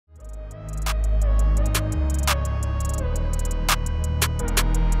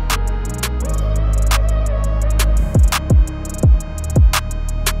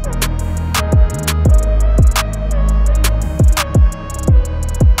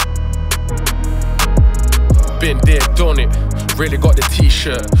Been there, done it. Really got the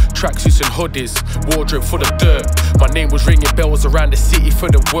t-shirt, tracksuits and hoodies, wardrobe full of dirt. My name was ringing bells around the city for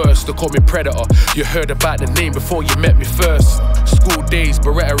the worst. They call me Predator. You heard about the name before you met me first. School days,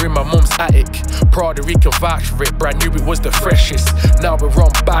 Beretta in my mum's attic. Prada can vouch for it, but I knew it was the freshest. Now we're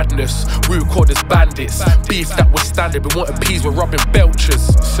on badness, we were called as bandits. Beef that was standard, but wanting peas were robbing belchers.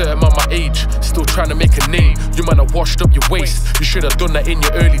 Certain on my age, still trying to make a name. You man have washed up your waist, you should have done that in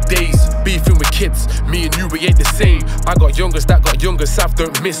your early days. Beefing with kids, me and you, we ain't the same. I got youngers that got younger, Sav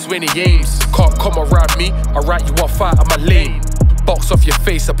don't miss when he aims. Can't come around me, I write you off out of my lane. Box off your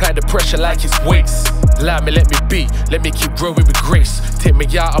face, apply the pressure like it's weights. Allow me, let me be, let me keep growing with grace. Take me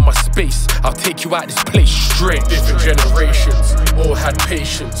out of my space, I'll take you out this place straight. Different generations, all had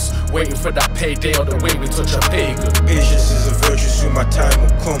patience, waiting for that payday on the way we touch a pagan. Patience is a virtue, soon my time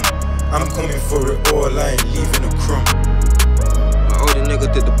will come. I'm coming for it all, I ain't leaving a crumb. My older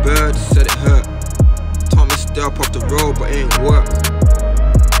nigga did the bird, said it hurt. Told me stay up off the road, but it ain't work.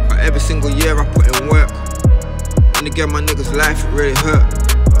 But every single year I put in work. When to get my niggas' life, it really hurt.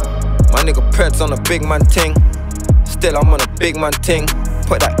 My nigga Preds on a big man ting. Still I'm on a big man ting.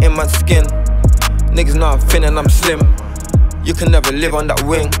 Put that in my skin. Niggas know I'm thin and I'm slim. You can never live on that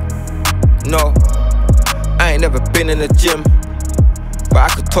wing. No, I ain't never been in the gym, but I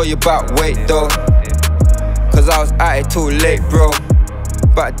could tell you about weight though, cause I was at it too late, bro.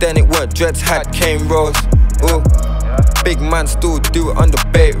 Back then it weren't dreads, had cane rolls. Ooh, big man still do it on the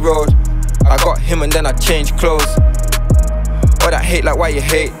bait road. I got him and then I changed clothes. All that hate, like why you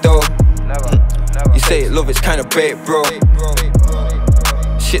hate though? You say love it's kinda bait, bro.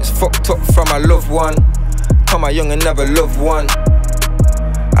 Shit's fucked up from my loved one. Tell my young and never loved one.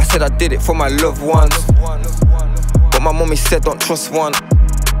 I said I did it for my loved ones, but my mommy said don't trust one.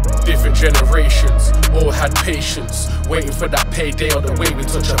 Different generations, all had patience, waiting for that payday on the way we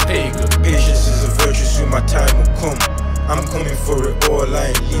touch a pagan. Patience is a virtue, soon my time will come. I'm coming for it all, I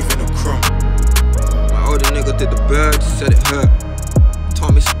ain't leaving a crumb. My older nigga did the bird, said it hurt.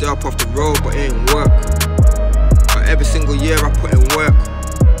 Told me stay up off the road, but it ain't work. But every single year I put in work.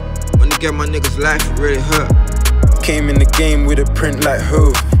 When to get my niggas' life, it really hurt. Came in the game with a print like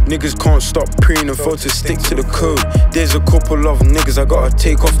Hove. Niggas can't stop praying and fail to stick to the code. There's a couple of niggas I gotta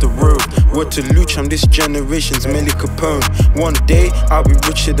take off the road. Word to Luch, I'm this generation's Melly Capone. One day, I'll be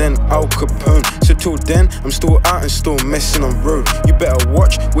richer than Al Capone. So till then, I'm still out and still messing on road. You better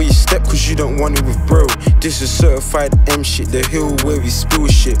watch where you step cause you don't want it with bro. This is certified M shit, the hill where we spill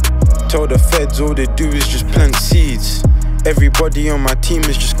shit. Tell the feds all they do is just plant seeds. Everybody on my team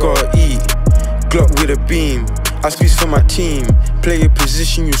has just gotta eat. Glock with a beam, I speak for my team. Play a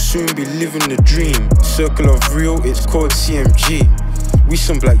position, you'll soon be living the dream. Circle of real, it's called CMG. We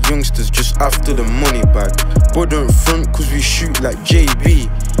some black youngsters just after the money bag. But don't front cause we shoot like JB.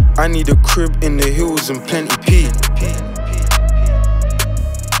 I need a crib in the hills and plenty P.